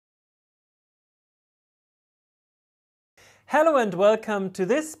Hello and welcome to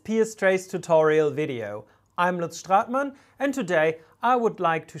this PSTrace tutorial video. I'm Lutz Stratmann and today I would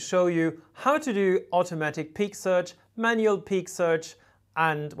like to show you how to do automatic peak search, manual peak search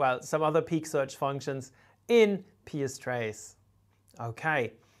and well, some other peak search functions in PSTrace.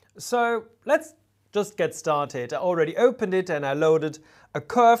 Okay, so let's just get started. I already opened it and I loaded a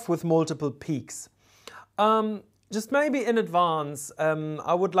curve with multiple peaks. Just maybe in advance,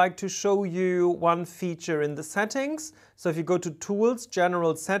 I would like to show you one feature in the settings. So if you go to Tools,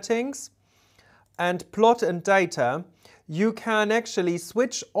 General Settings, and Plot and Data, you can actually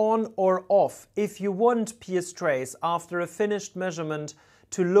switch on or off if you want PSTrace after a finished measurement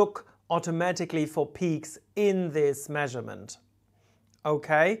to look automatically for peaks in this measurement.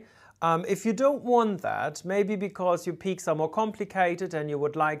 Okay? If you don't want that, maybe because your peaks are more complicated and you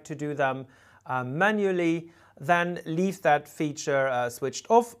would like to do them manually, then leave that feature switched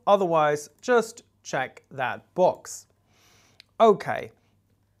off. Otherwise, just check that box. Okay,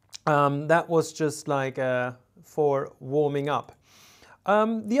 that was just like for warming up.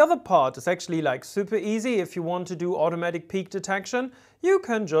 The other part is actually like super easy. If you want to do automatic peak detection, you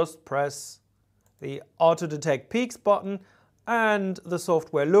can just press the Auto Detect Peaks button and the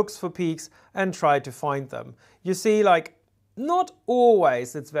software looks for peaks and try to find them. You see, like, not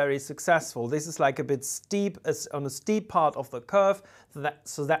always it's very successful. This is like a bit steep, on a steep part of the curve,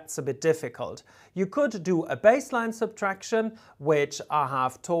 so that's a bit difficult. You could do a baseline subtraction, which I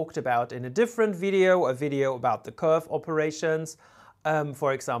have talked about in a different video, a video about the curve operations.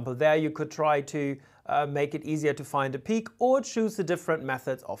 For example, there you could try to make it easier to find a peak or choose the different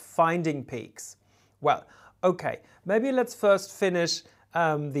methods of finding peaks. Well, okay, maybe let's first finish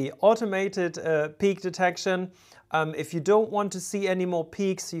the automated peak detection. If you don't want to see any more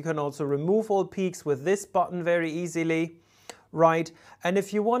peaks, you can also remove all peaks with this button very easily, right? And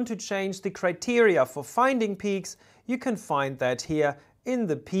if you want to change the criteria for finding peaks, you can find that here in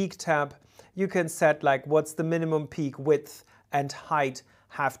the Peak tab. You can set like what's the minimum peak width and height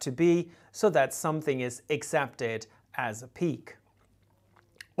have to be so that something is accepted as a peak.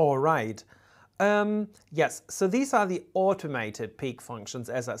 All right. Yes, so these are the automated peak functions,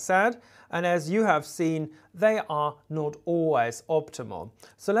 as I said, and as you have seen, they are not always optimal.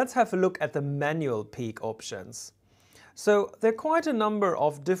 So let's have a look at the manual peak options. So there are quite a number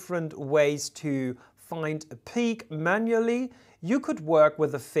of different ways to find a peak manually. You could work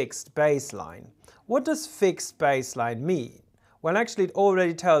with a fixed baseline. What does fixed baseline mean? Well, actually it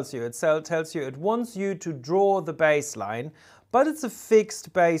already tells you. It tells you it wants you to draw the baseline, but it's a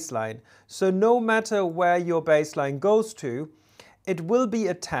fixed baseline. So no matter where your baseline goes to, it will be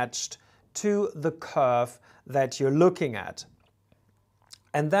attached to the curve that you're looking at.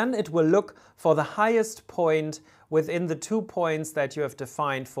 And then it will look for the highest point within the 2 points that you have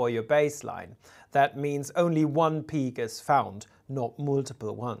defined for your baseline. That means only one peak is found, not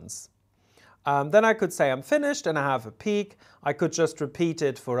multiple ones. Then I could say I'm finished and I have a peak. I could just repeat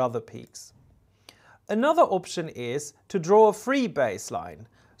it for other peaks. Another option is to draw a free baseline.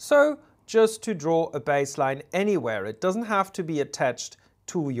 So just to draw a baseline anywhere. It doesn't have to be attached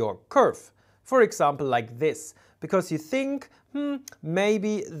to your curve. For example, like this, because you think,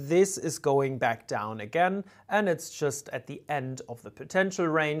 maybe this is going back down again and it's just at the end of the potential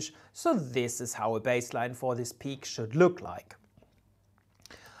range. So this is how a baseline for this peak should look like.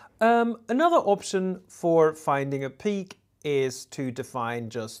 Another option for finding a peak is to define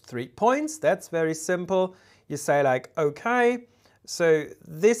just 3 points. That's very simple. You say like, okay, so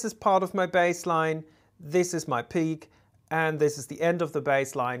this is part of my baseline, this is my peak, and this is the end of the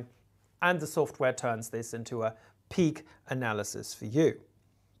baseline, and the software turns this into a peak analysis for you.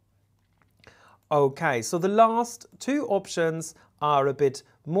 Okay, so the last 2 options are a bit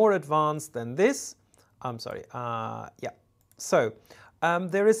more advanced than this. I'm sorry, yeah. So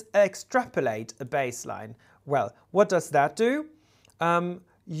there is extrapolate a baseline. Well, what does that do?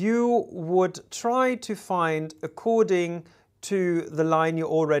 You would try to find, according to the line you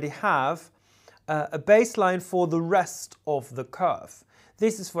already have, a baseline for the rest of the curve.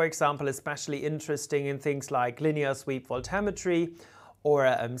 This is, for example, especially interesting in things like linear sweep voltammetry or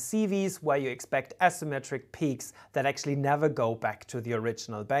CVs, where you expect asymmetric peaks that actually never go back to the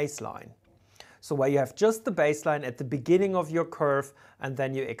original baseline. So where you have just the baseline at the beginning of your curve and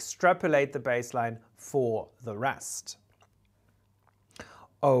then you extrapolate the baseline for the rest.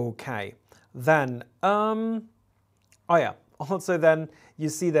 Okay, then, oh yeah, also then you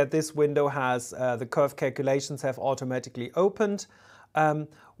see that this window has the curve calculations have automatically opened.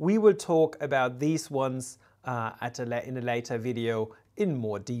 We will talk about these ones in a later video in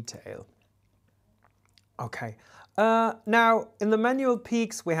more detail. Okay, now in the manual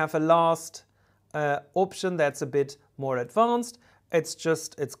peaks we have a last option that's a bit more advanced. It's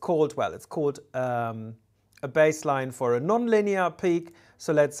called a baseline for a nonlinear peak.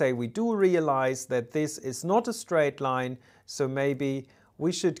 So let's say we do realize that this is not a straight line, so maybe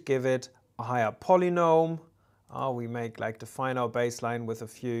we should give it a higher polynomial. We make like define our baseline with a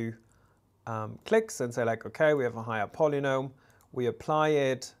few clicks and say like, okay, we have a higher polynomial, we apply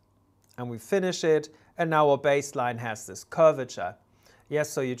it and we finish it, and now our baseline has this curvature. Yes,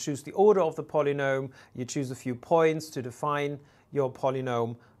 so you choose the order of the polynomial, you choose a few points to define your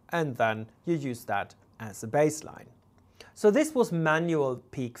polynomial, and then you use that as a baseline. So this was manual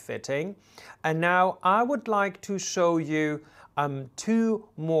peak fitting, and now I would like to show you two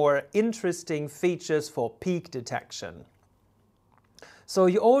more interesting features for peak detection. So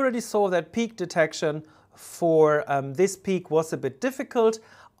you already saw that peak detection for this peak was a bit difficult.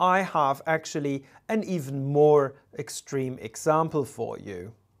 I have actually an even more extreme example for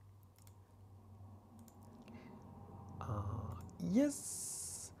you.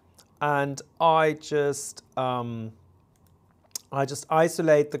 Yes, and I just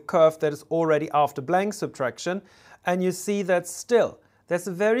isolate the curve that is already after blank subtraction, and you see that still there's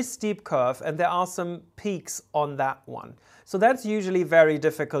a very steep curve and there are some peaks on that one. So that's usually very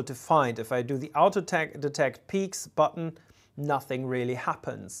difficult to find. If I do the auto detect peaks button, nothing really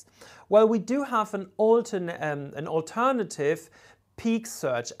happens. Well, we do have an alternative peak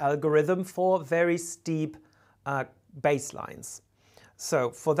search algorithm for very steep baselines.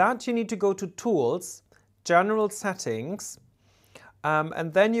 So for that you need to go to Tools, General Settings,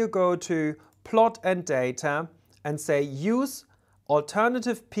 and then you go to Plot and Data and say Use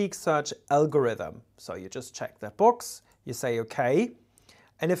Alternative Peak Search Algorithm. So you just check that box, you say OK.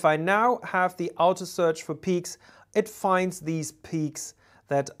 And if I now have the auto search for peaks, it finds these peaks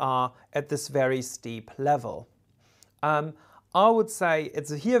that are at this very steep level. I would say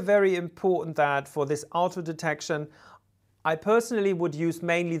it's here very important that for this auto detection, I personally would use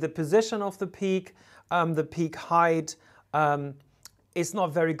mainly the position of the peak height. Is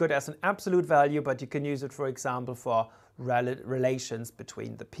not very good as an absolute value, but you can use it, for example, for relations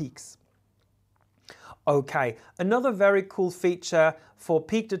between the peaks. Okay, another very cool feature for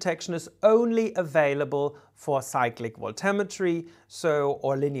peak detection is only available for cyclic voltammetry,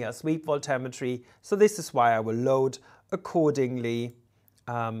 or linear sweep voltammetry. So this is why I will load accordingly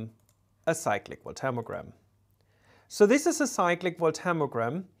a cyclic voltammogram. So this is a cyclic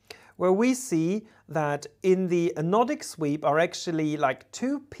voltammogram where we see that in the anodic sweep are actually like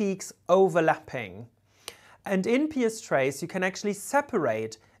two peaks overlapping. And in PSTrace you can actually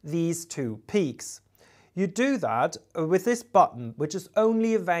separate these two peaks. You do that with this button, which is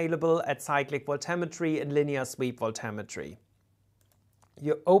only available at cyclic voltammetry and linear sweep voltammetry.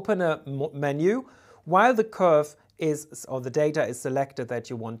 You open a menu while the curve is, or the data is selected that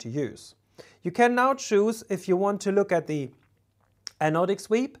you want to use. You can now choose if you want to look at the anodic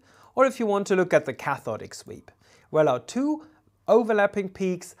sweep or if you want to look at the cathodic sweep. Well, our two overlapping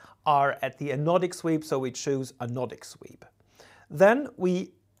peaks are at the anodic sweep, so we choose anodic sweep. Then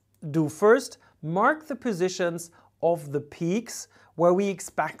we do first mark the positions of the peaks where we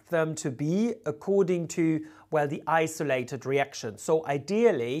expect them to be according to, well, the isolated reaction. So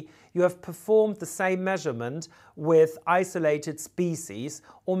ideally, you have performed the same measurement with isolated species,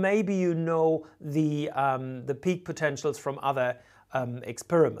 or maybe you know the peak potentials from other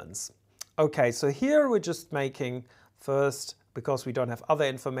experiments. Okay, so here we're just making first, because we don't have other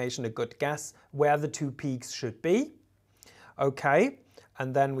information, a good guess where the two peaks should be. Okay,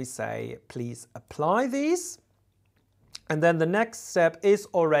 and then we say, please apply these. And then the next step is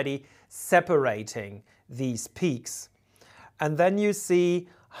already separating these peaks. And then you see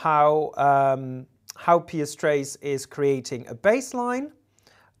how PSTrace is creating a baseline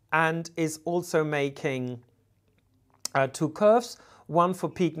and is also making two curves, one for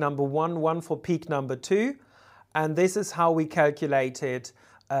peak number 1, one for peak number 2. And this is how we calculated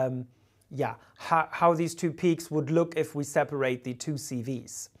how these two peaks would look if we separate the two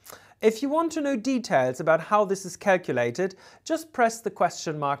CVs. If you want to know details about how this is calculated, just press the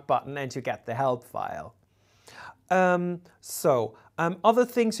question mark button and you get the help file. Other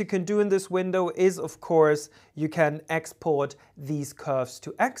things you can do in this window is, of course, you can export these curves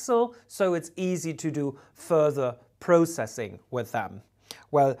to Excel, so it's easy to do further processing with them.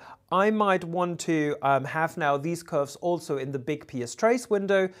 Well, I might want to have now these curves also in the big PSTrace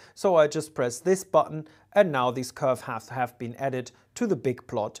window, so I just press this button and now these curves have been added to the big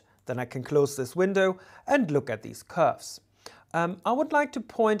plot. Then I can close this window and look at these curves. I would like to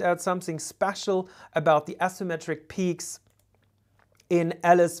point out something special about the asymmetric peaks in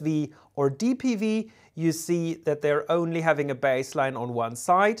LSV or DPV, you see that they're only having a baseline on one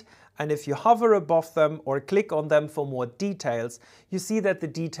side. And if you hover above them or click on them for more details, you see that the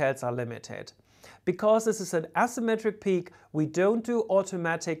details are limited. Because this is an asymmetric peak, we don't do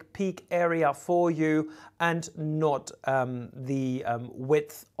automatic peak area for you and not the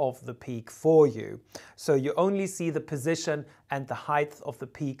width of the peak for you. So you only see the position and the height of the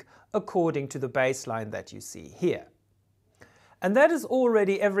peak according to the baseline that you see here. And that is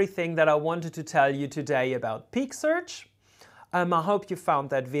already everything that I wanted to tell you today about peak search. I hope you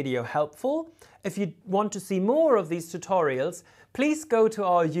found that video helpful. If you want to see more of these tutorials, please go to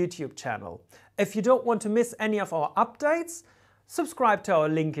our YouTube channel. If you don't want to miss any of our updates, subscribe to our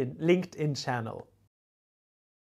LinkedIn channel.